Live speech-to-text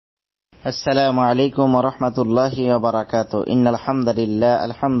السلام عليكم ورحمة الله وبركاته إن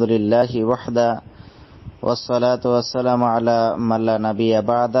الحمد لله وحده والصلاة والسلام على من لا نبي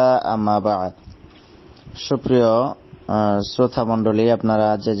بعد أما بعد সুপ্রিয় শ্রোতা মণ্ডলী, আপনারা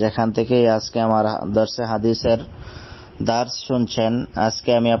যেখান থেকে আজকে আমার দর্শে হাদিসের দার্স শুনছেন, আজকে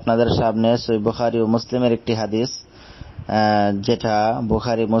আমি আপনাদের সামনে সহিহ বুখারী ও মুসলিমের একটি হাদিস, যেটা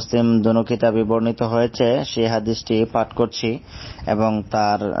বুখারী মুসলিম দুনো কিতাবে বর্ণিত হয়েছে, সেই হাদিসটি পাঠ করছি এবং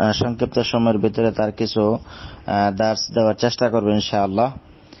তার সংক্ষিপ্ত সময়ের ভিতরে তার কিছু দার্স দেওয়ার চেষ্টা করব ইনশাআল্লাহ।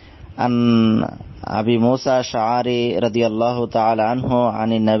 আন আবি মুসা আশআরী রাদিয়াল্লাহু তাআলা আনহু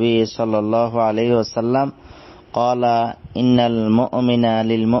আনিন নবী সাল্লাল্লাহু আলাইহি ওয়াসাল্লাম قال إن المؤمن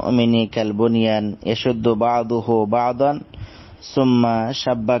للمؤمن كالبنيان يشد بعضه بعضا ثم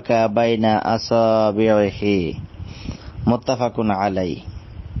شبك بين أصابعه মুত্তাফাকুন আলাই।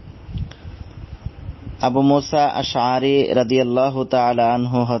 আবু মুসা আশআরী রাদিয়াল্লাহু তাআলা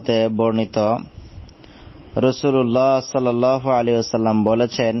আনহু হতে বর্ণিত, রাসূলুল্লাহ সাল্লাল্লাহু আলাইহি ওয়াসাল্লাম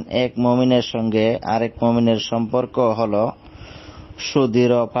বলেছেন, এক মুমিনের সঙ্গে আরেক মুমিনের সম্পর্ক হলো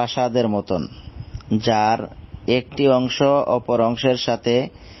সুদৃঢ় প্রাসাদের মতন, যার একটি অংশ অপর অংশের সাথে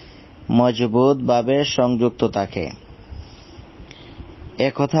মজবুতভাবে সংযুক্ত থাকে।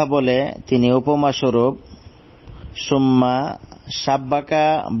 একথা বলে তিনি উপমা স্বরূপ সুম্মা শাব্বাকা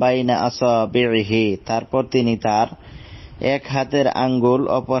বাইনা আসাবিহি, তারপর তিনি তার এক হাতের আঙ্গুল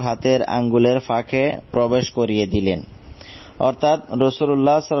অপর হাতের আঙ্গুলের ফাঁকে প্রবেশ করিয়ে দিলেন। অর্থাৎ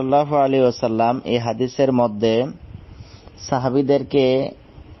রাসূলুল্লাহ সাল্লাল্লাহু আলাইহি ওয়াসাল্লাম এই হাদিসের মধ্যে সাহাবীদেরকে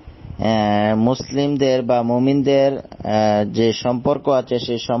মুসলিমদের বা মুমিনদের যে সম্পর্ক আছে,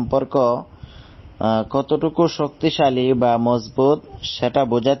 সেই সম্পর্ক কতটুকু শক্তিশালী বা মজবুত সেটা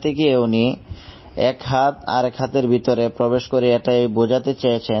বোঝাতে গিয়ে উনি এক হাত আরেক হাতের ভিতরে প্রবেশ করে এটাই বোঝাতে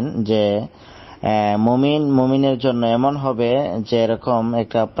চেয়েছেন যে মুমিনের জন্য এমন হবে যে এরকম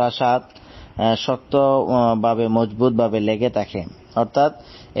একটা প্রাসাদ শক্তভাবে মজবুতভাবে লেগে থাকে। অর্থাৎ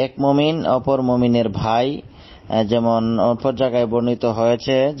এক মুমিন অপর মুমিনের ভাই, যেমন অপর জায়গায় বর্ণিত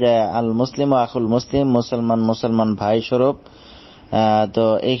হয়েছে যে আল মুসলিম আখুল মুসলিম, মুসলমান ভাই স্বরূপ। তো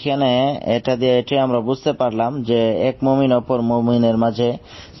এইখানে এটা দিয়ে এটি আমরা বুঝতে পারলাম যে এক মুমিন অপর মুমিনের মাঝে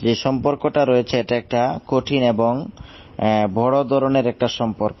যে সম্পর্কটা রয়েছে, এটা একটা কঠিন এবং বড় ধরনের একটা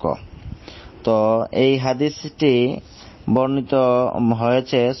সম্পর্ক। তো এই হাদিসটি বর্ণিত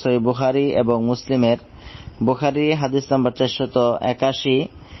হয়েছে সহিহ বুখারী এবং মুসলিমের। বুখারী হাদিস নম্বর 481,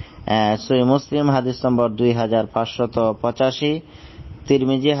 সহিহ মুসলিম হাদিস নম্বর 2585,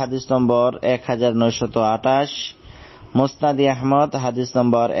 তিরমিজি হাদিস নম্বর 1928, মুসনাদে আহমদ হাদিস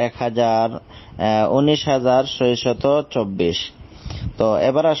নম্বর 19624। তো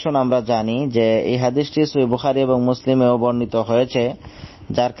এবার আসুন আমরা জানি যে এই হাদিসটি সহিহ বুখারী এবং মুসলিমেও বর্ণিত হয়েছে,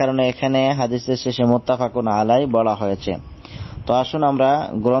 যার কারণে এখানে হাদিসের শেষে মুত্তাফাকুন আলাই বলা হয়েছে। তো আসুন আমরা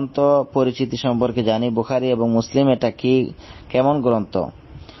গ্রন্থ পরিচিতি সম্পর্কে জানি। বুখারী এবং মুসলিম এটা কি, কেমন গ্রন্থ?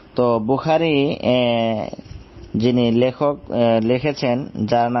 তো বুখারী যিনি লেখক লিখেছেন,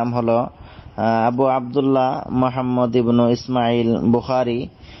 যার নাম হলো আবু আব্দুল্লাহ মুহাম্মদ ইবনু ইসমাইল বুখারী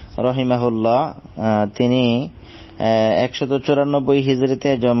রহিমাহুল্লাহ, তিনি 194 হিজরিতে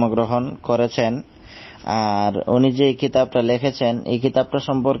জন্মগ্রহণ করেছেন। আর উনি যে কিতাবটা লিখেছেন, এই কিতাবটা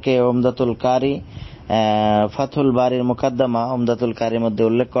সম্পর্কে উমদাতুল কারি, ফাথুল বারির মুকাদ্দমা উমদাতুল কারির মধ্যে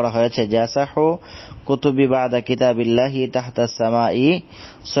উল্লেখ করা হয়েছে যে আসাহু কুতুবি বাদা কিতাবিল্লাহি তাহতা সামাই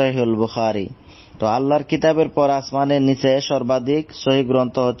সহিহুল বুখারী। তো আল্লাহর কিতাবের পর আসমানের নিচে সর্বাধিক সহিহ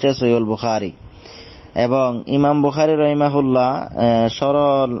গ্রন্থ হচ্ছে সহিহুল বুখারী। এবং ইমাম বুখারী রহিমাহুল্লাহ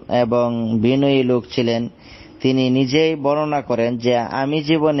সরল এবং বিনয়ী লোক ছিলেন। তিনি নিজেই বর্ণনা করেন যে আমি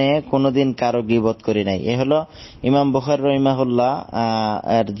জীবনে কোনোদিন কারো গীবত করি নাই। এ হলো ইমাম বুখারী রহিমাহুল্লাহ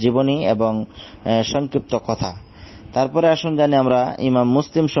এর জীবনী এবং সংক্ষিপ্ত কথা। তারপরে আসুন জানি আমরা ইমাম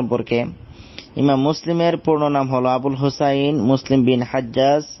মুসলিম সম্পর্কে। ইমাম মুসলিমের পূর্ণ নাম হলো আবুল হুসাইন মুসলিম বিন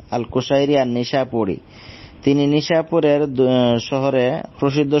হাজ্জাজ আল কুশাইরি আর নিশাপুরী। তিনি নিশাপুরের শহরে,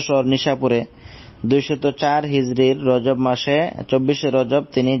 প্রসিদ্ধ শহর নিশাপুরে 204 হিজরির রজব মাসে 24 রজব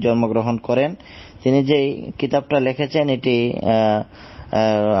তিনি জন্মগ্রহণ করেন। তিনি যেই কিতাবটা লিখেছেন, এটি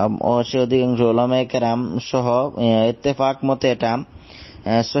অধিকাংশ উলামায়ে কেরাম সহ ইত্তেফাক মতে এটা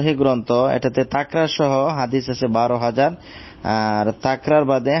সহিহ গ্রন্থ। এটাতে তাকরার সহ হাদিস আছে 12,000, আর তাকরার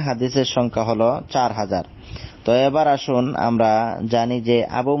বাদে হাদিসের সংখ্যা হলো 4,000। তো এবার আসুন আমরা জানি যে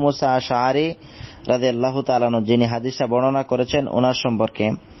আবু মুসা আশআরী রাদিয়াল্লাহু তাআলা আনহু যিনি হাদিসটা বর্ণনা করেছেন, ওনার সম্পর্কে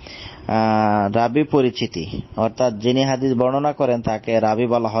রাবি পরিচিতি, অর্থাৎ যিনি হাদিস বর্ণনা করেন তাকে রাবি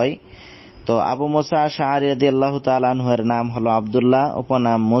বলা হয়। তো আবু মুসা আশআরী রাদিয়াল্লাহু তাআলা আনহু এর নাম হলো আব্দুল্লাহ,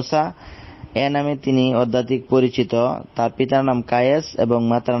 উপনাম মুসা। এ নামে তিনি অত্যাধিক পরিচিত। তার পিতার নাম কায়েস এবং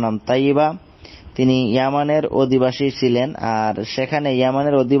মাতার নাম তাইয়্যিবা। তিনি ইয়ামানের অধিবাসী ছিলেন। আর সেখানে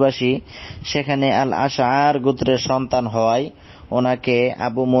ইয়ামানের অধিবাসী, সেখানে আল আশআর গোত্রের সন্তান হওয়ায় ওনাকে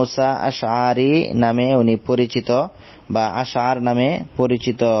আবু মুসা আশআরি নামে উনি পরিচিত, বা আশআর নামে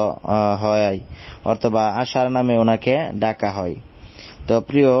পরিচিত হয়, অথবা আশআর নামে ওনাকে ডাকা হয়। তো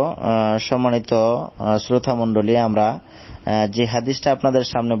প্রিয় সম্মানিত শ্রোতা মণ্ডলী, আমরা যে হাদিসটা আপনাদের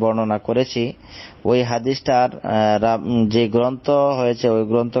সামনে বর্ণনা করেছি, ওই হাদিসটার যে গ্রন্থ হয়েছে ওই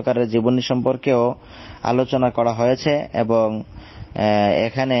গ্রন্থকারের জীবনী সম্পর্কেও আলোচনা করা হয়েছে, এবং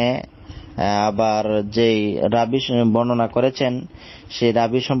এখানে আবার যেই রাবি বর্ণনা করেছেন সেই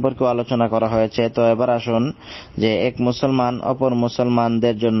রাবি সম্পর্কেও আলোচনা করা হয়েছে। তো এবার আসুন যে এক মুসলমান অপর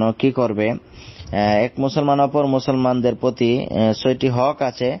মুসলমানদের জন্য কি করবে। এক মুসলমান অপর মুসলমানদের প্রতি 6টি হক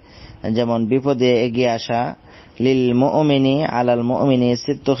আছে, যেমন বিপদে এগিয়ে আসা, লিল মুমিনি আলাল মুমিনি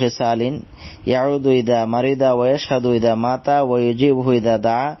সিত্তু খিসালিন, ইয়াউদু ইদা মারিদা ওয়া ইয়াশহাদু ইদা মাতা ওয়া ইউজিবু ইদা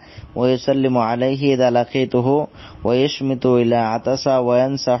দা ওয়া ইউসাল্লিমু আলাইহি ইদা লাকিতুহু ওয়া ইয়াশমিতু ইলা আতাসা ওয়া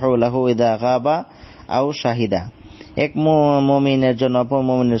ইয়ানসাহু লাহু ইদা গাবা আও শাহিদা। এক মুমিনের জন্য অপর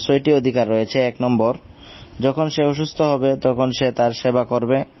মুমিনের 6টি অধিকার রয়েছে। 1 নম্বর, যখন সে অসুস্থ হবে তখন সে তার সেবা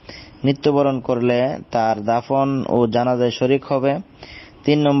করবে, মৃত্যুবরণ করলে তার দাফন ও জানাজায় শরীক হবে।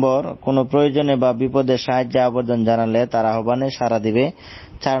 3 নম্বর, কোনো প্রয়োজনে বা বিপদে সাহায্য আবেদন জানালে তার আহ্বানে সাড়া দিবে।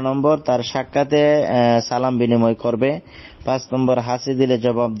 4 নম্বর, তার সাক্ষাতে সালাম বিনিময় করবে। 5 নম্বর, হাসি দিলে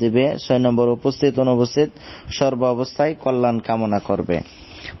জবাব দিবে। 6 নম্বর, উপস্থিত অনুপস্থিত সর্ব অবস্থায় কল্যাণ কামনা করবে।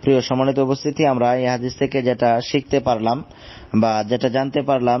 প্রিয় সম্মানিত উপস্থিতি, আমরা এই হাদিস থেকে যেটা শিখতে পারলাম বা যেটা জানতে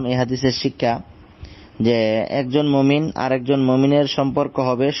পারলাম, এই হাদিসের শিক্ষা যে একজন মুমিন আরেকজন মুমিনের সম্পর্ক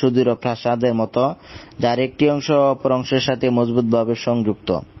হবে সুদৃঢ় প্রাসাদের মতো, যার একটি অংশ অপর অংশের সাথে মজবুতভাবে সংযুক্ত।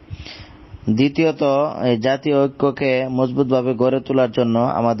 দ্বিতীয়ত, জাতীয় ঐক্যকে মজবুতভাবে গড়ে তোলার জন্য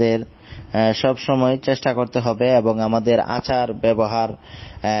আমাদের সব সময় চেষ্টা করতে হবে, এবং আমাদের আচার ব্যবহার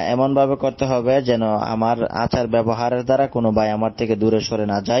এমনভাবে করতে হবে যেন আমার আচার ব্যবহারের দ্বারা কোনো ভাই আমার থেকে দূরে সরে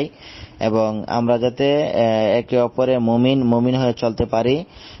না যায়, এবং আমরা যাতে একে অপরে মুমিন হয়ে চলতে পারি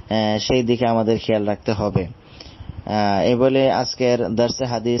সেই দিকে আমাদের খেয়াল রাখতে হবে। এই বলে আজকের দর্সে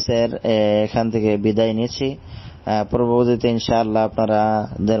হাদিসের এখান থেকে বিদায় নিচ্ছি। পরবর্তীতে ইনশাআল্লাহ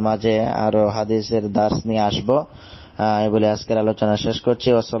আপনাদের মাঝে আরো হাদিসের দার্স নিয়ে আসবো। এই বলে আজকের আলোচনা শেষ করছি।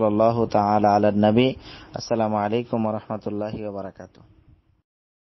 ওয়া সাল্লাল্লাহু তাআলা আলা নবী। আসসালামু আলাইকুম ওয়া রাহমাতুল্লাহি ওয়া বারাকাতুহু।